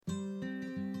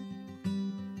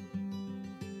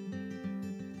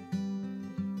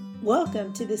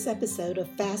Welcome to this episode of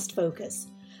Fast Focus,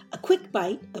 a quick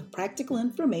bite of practical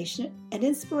information and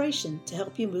inspiration to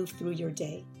help you move through your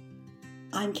day.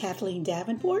 I'm Kathleen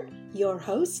Davenport, your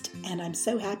host, and I'm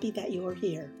so happy that you're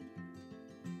here.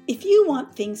 If you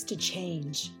want things to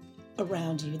change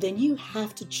around you, then you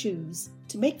have to choose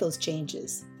to make those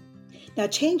changes. Now,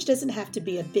 change doesn't have to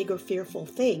be a big or fearful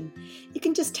thing. You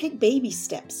can just take baby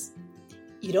steps.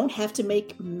 You don't have to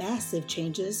make massive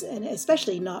changes, and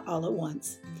especially not all at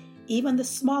once. Even the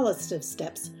smallest of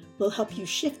steps will help you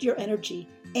shift your energy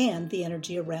and the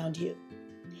energy around you.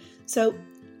 So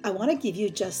I want to give you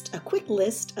just a quick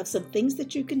list of some things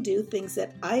that you can do, things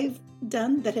that I've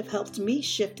done that have helped me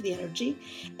shift the energy,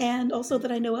 and also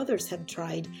that I know others have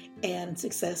tried and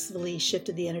successfully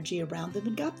shifted the energy around them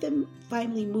and got them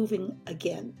finally moving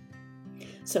again.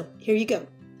 So here you go.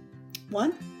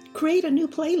 1, create a new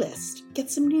playlist. Get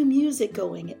some new music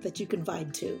going that you can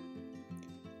vibe to.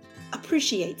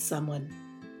 Appreciate someone.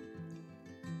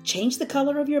 Change the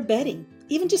color of your bedding.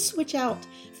 Even just switch out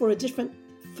for a different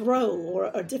throw or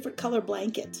a different color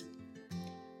blanket.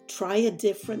 Try a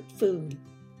different food.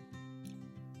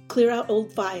 Clear out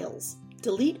old files.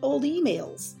 Delete old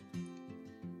emails.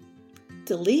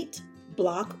 Delete,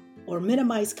 block, or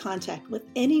minimize contact with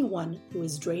anyone who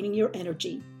is draining your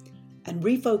energy and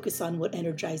refocus on what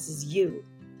energizes you.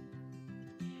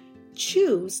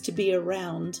 Choose to be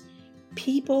around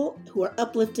people who are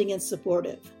uplifting and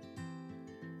supportive.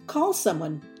 Call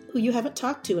someone who you haven't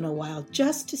talked to in a while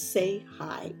just to say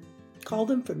hi. Call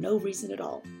them for no reason at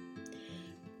all.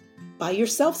 Buy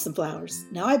yourself some flowers.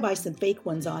 Now I buy some fake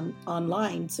ones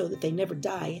online so that they never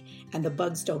die and the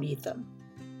bugs don't eat them.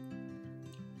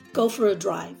 Go for a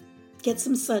drive. Get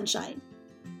some sunshine.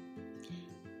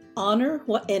 Honor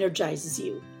what energizes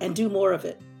you and do more of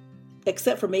it,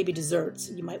 except for maybe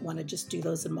desserts. You might want to just do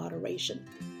those in moderation.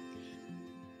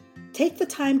 Take the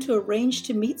time to arrange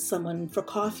to meet someone for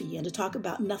coffee and to talk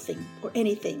about nothing or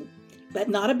anything, but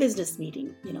not a business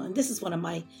meeting, and this is one of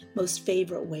my most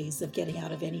favorite ways of getting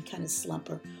out of any kind of slump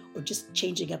or just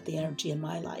changing up the energy in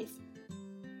my life.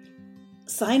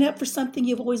 Sign up for something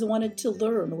you've always wanted to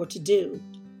learn or to do.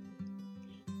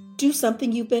 Do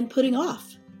something you've been putting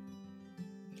off.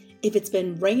 If it's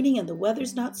been raining and the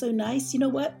weather's not so nice, you know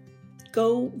what?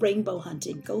 Go rainbow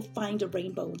hunting. Go find a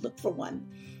rainbow. Look for one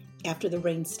after the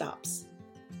rain stops.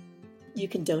 You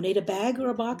can donate a bag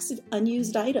or a box of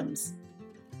unused items.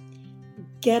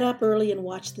 Get up early and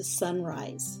watch the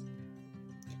sunrise.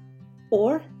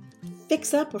 Or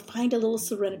fix up or find a little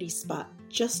serenity spot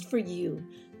just for you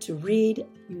to read,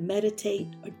 meditate,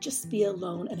 or just be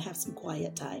alone and have some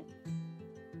quiet time.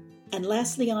 And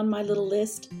lastly on my little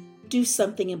list, do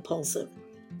something impulsive,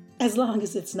 as long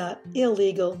as it's not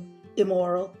illegal,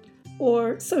 immoral,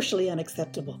 or socially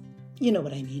unacceptable. You know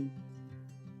what I mean.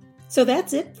 So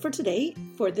that's it for today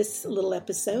for this little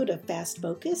episode of Fast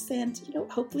Focus. And,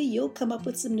 hopefully you'll come up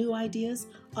with some new ideas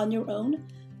on your own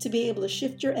to be able to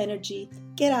shift your energy,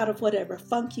 get out of whatever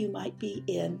funk you might be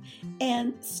in,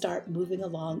 and start moving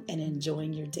along and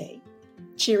enjoying your day.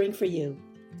 Cheering for you.